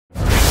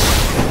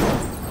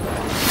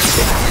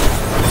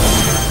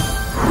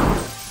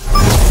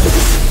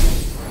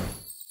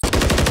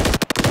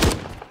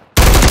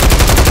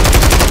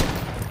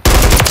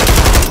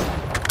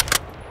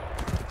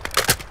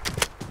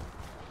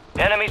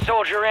Enemy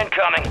soldier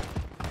incoming.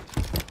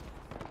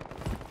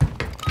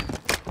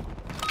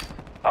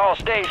 All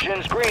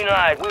stations, green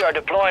light. We are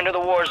deploying to the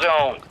war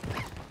zone.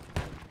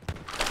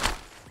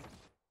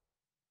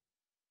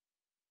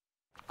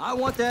 I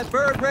want that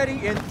bird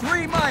ready in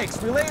 3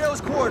 mics. Relay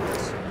those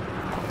coordinates.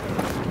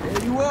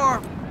 There you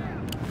are.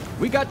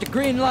 We got the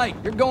green light.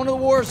 You're going to the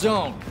war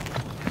zone.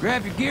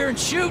 Grab your gear and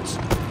shoot.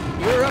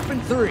 You're up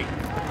in 3.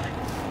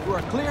 You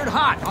are cleared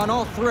hot on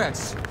all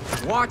threats.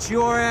 Watch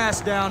your ass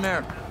down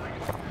there.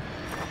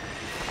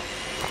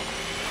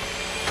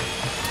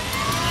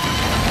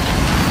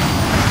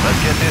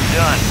 Let's get this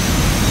done.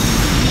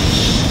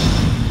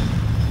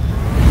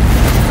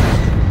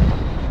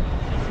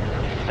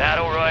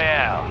 Battle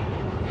Royale.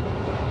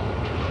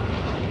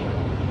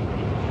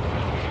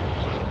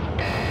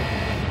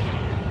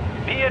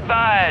 Be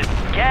advised,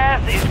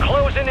 gas is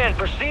closing in.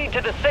 Proceed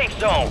to the safe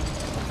zone.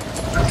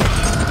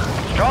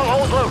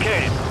 Strongholds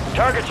located.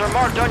 Targets are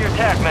marked on your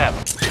TAC map.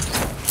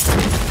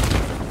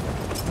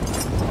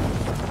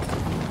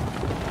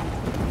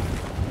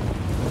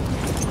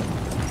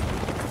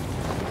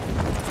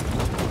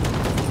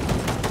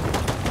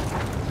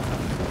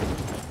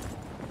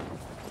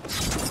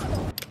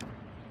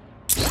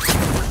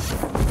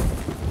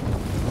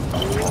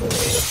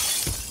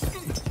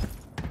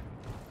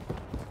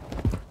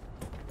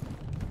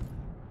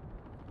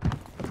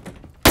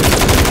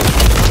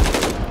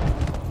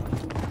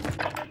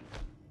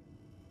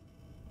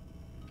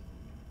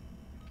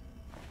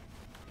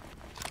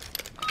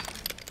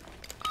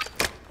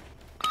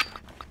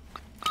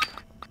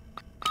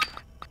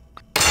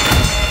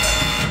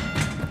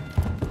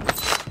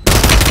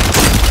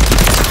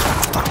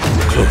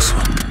 Close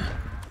one.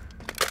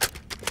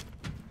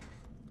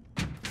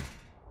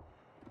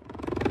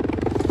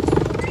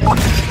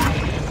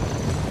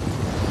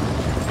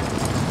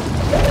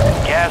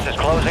 Gas is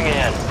closing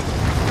in.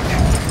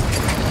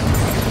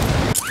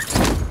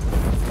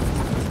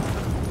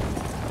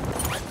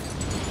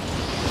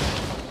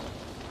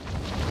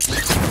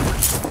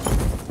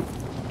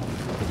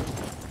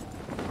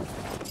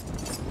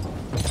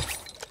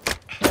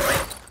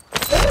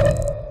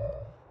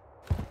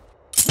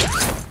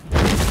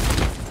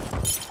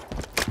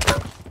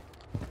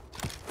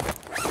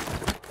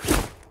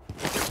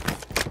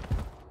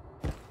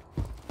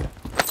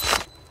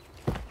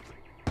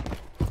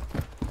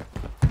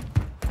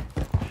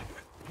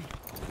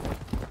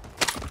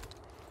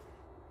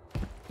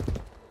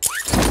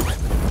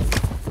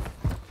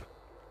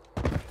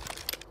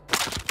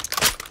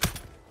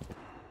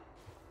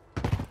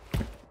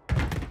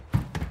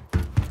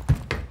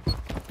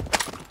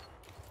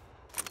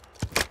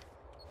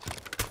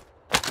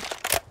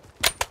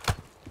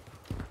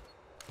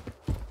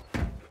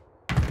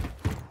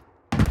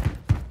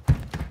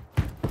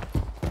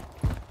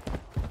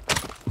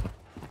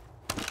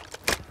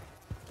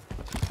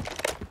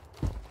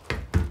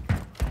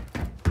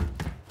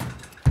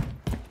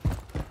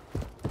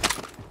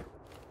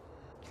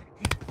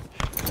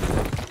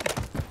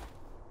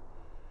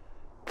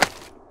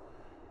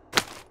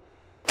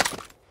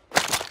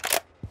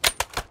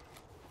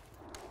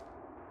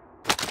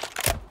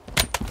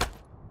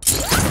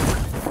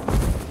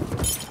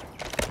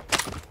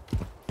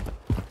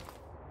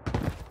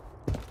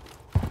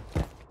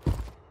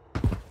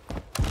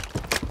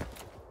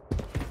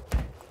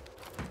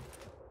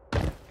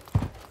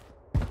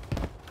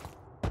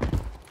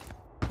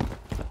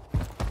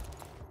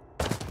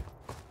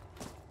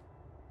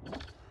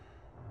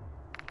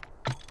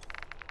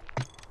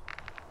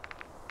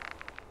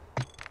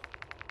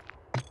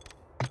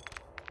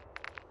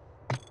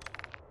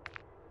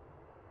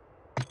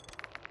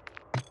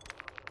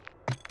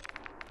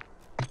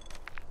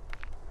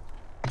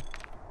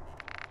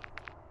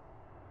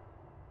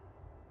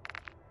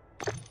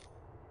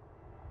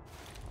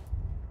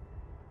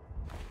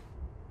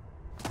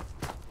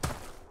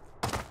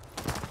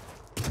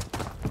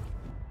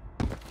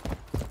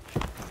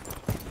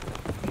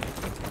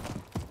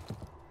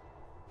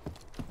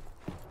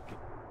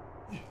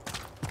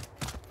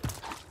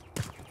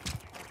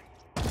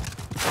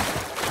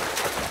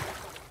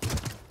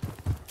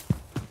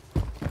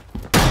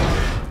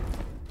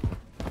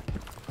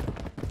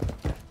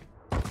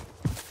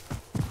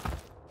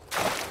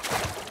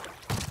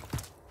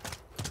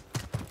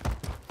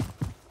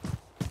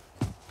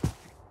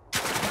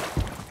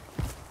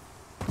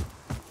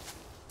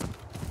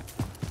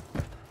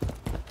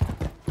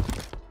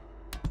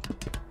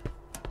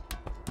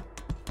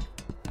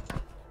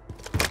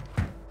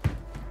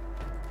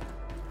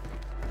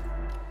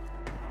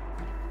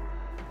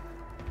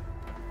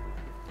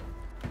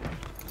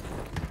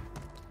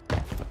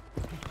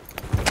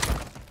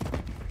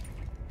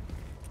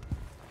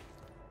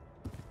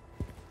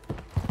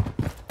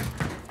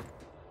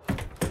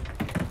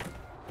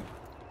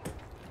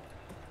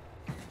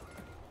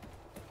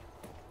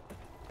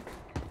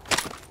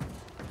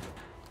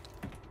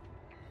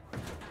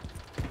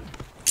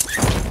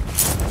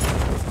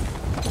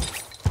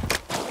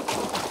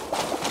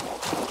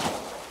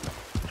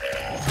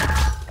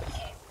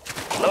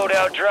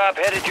 Loadout drop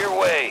headed your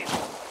way.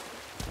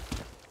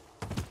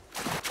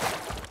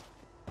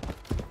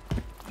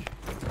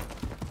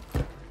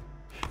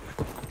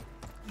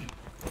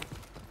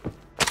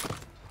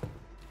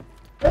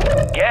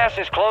 Gas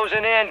is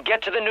closing in.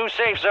 Get to the new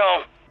safe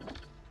zone.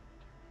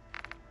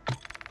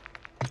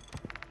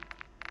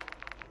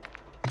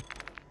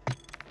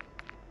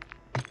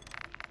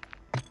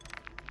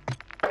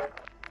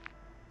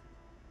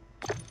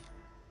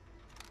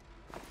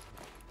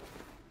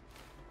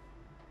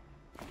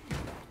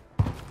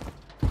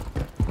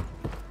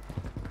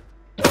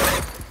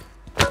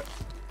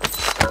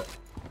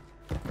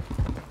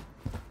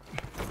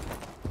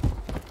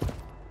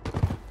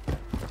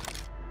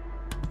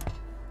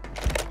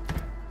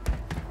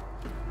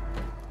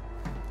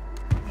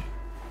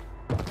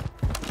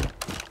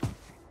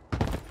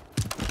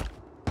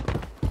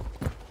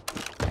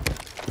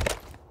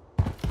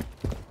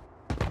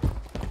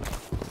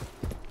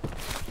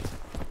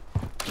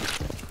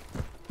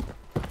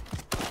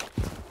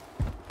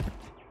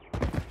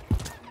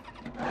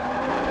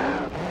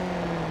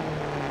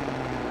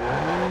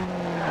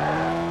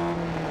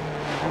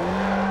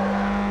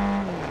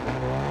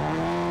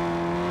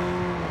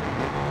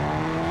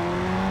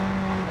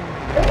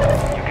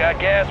 Got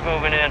gas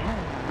moving in.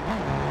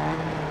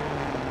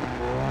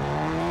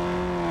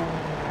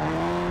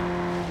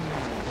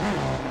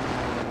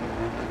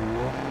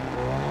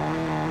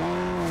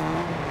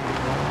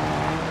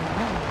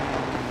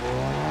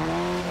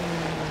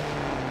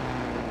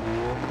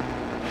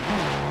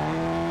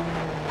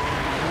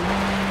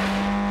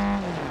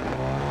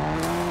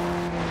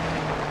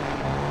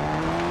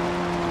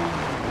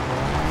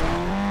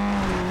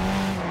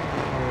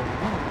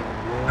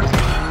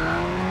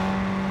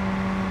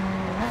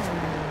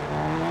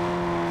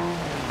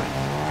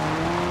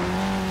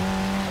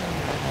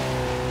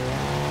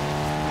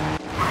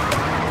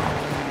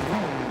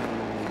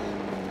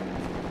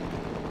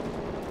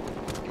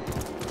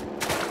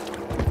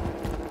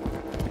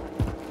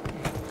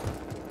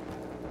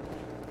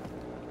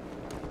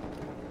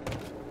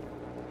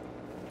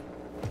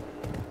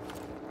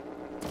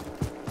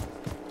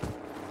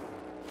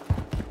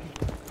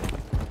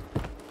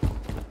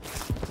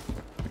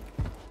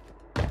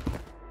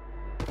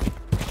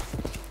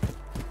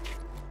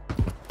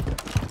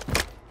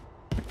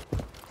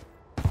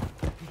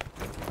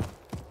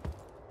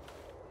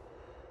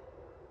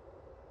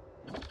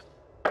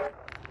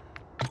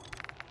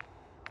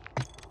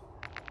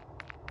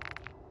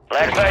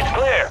 Black site's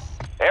clear.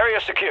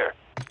 Area secure.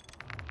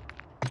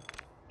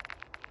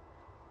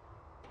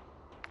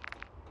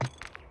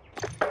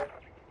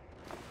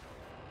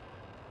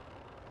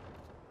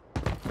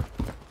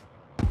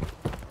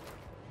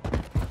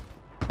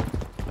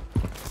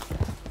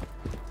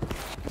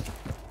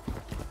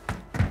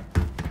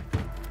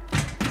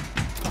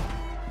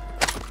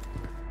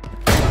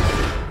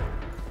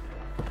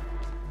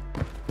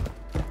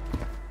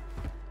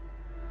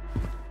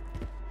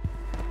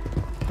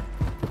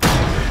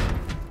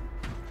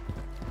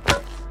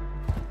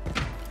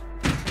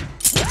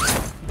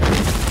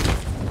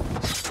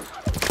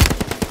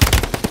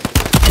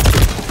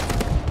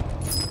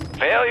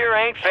 Failure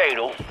ain't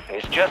fatal.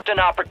 It's just an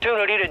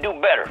opportunity to do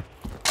better.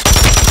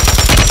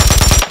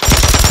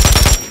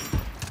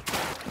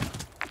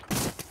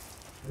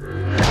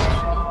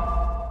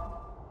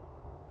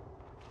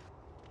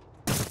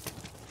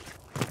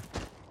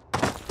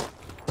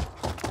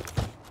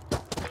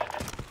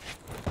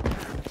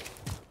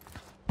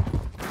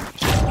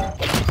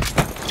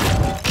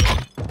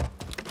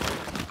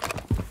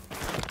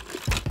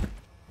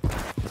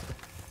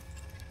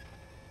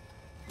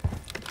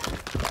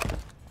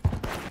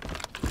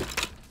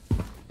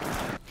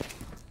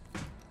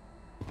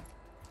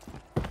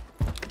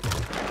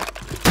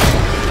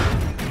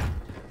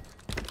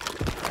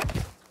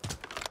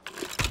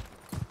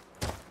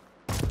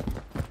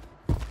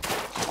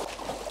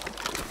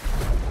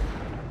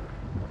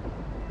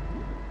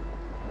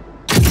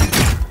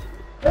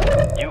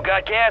 You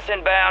got gas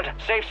inbound.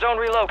 Safe zone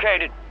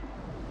relocated.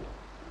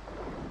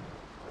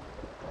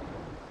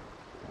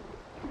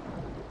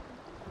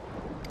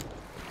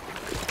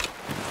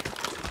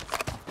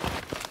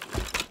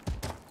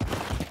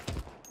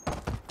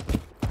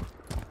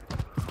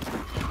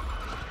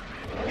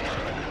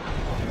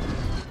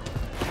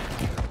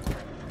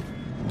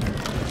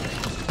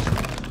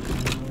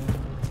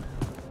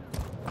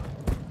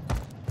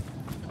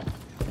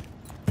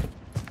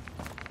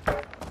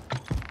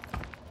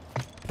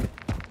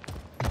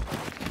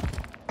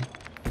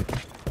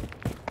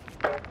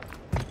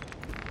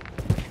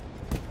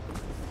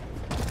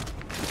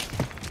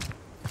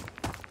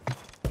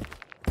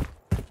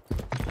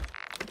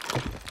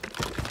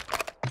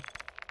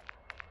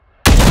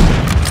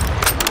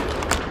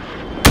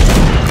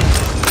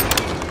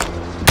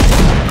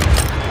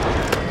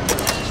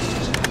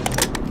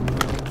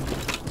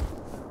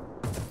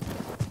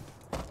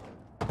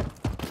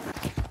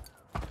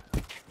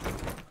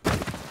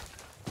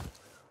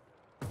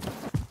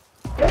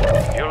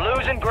 You're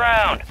losing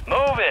ground.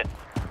 Move it.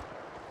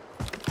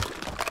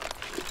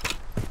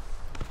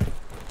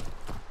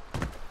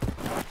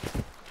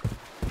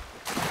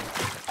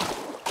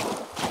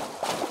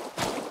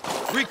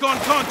 Recon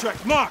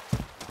contract marked!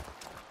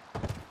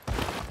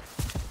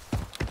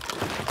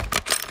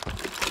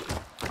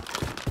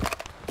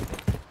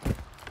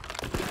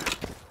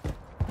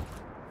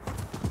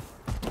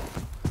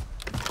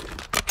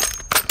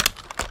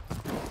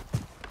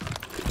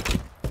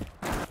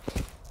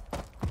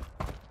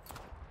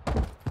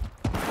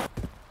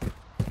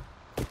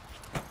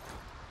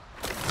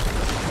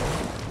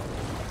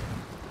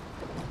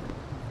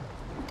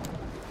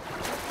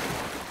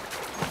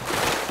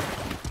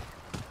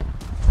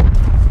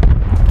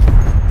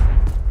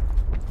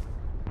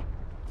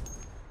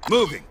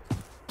 Moving.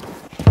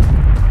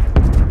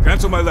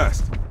 Cancel my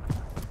last.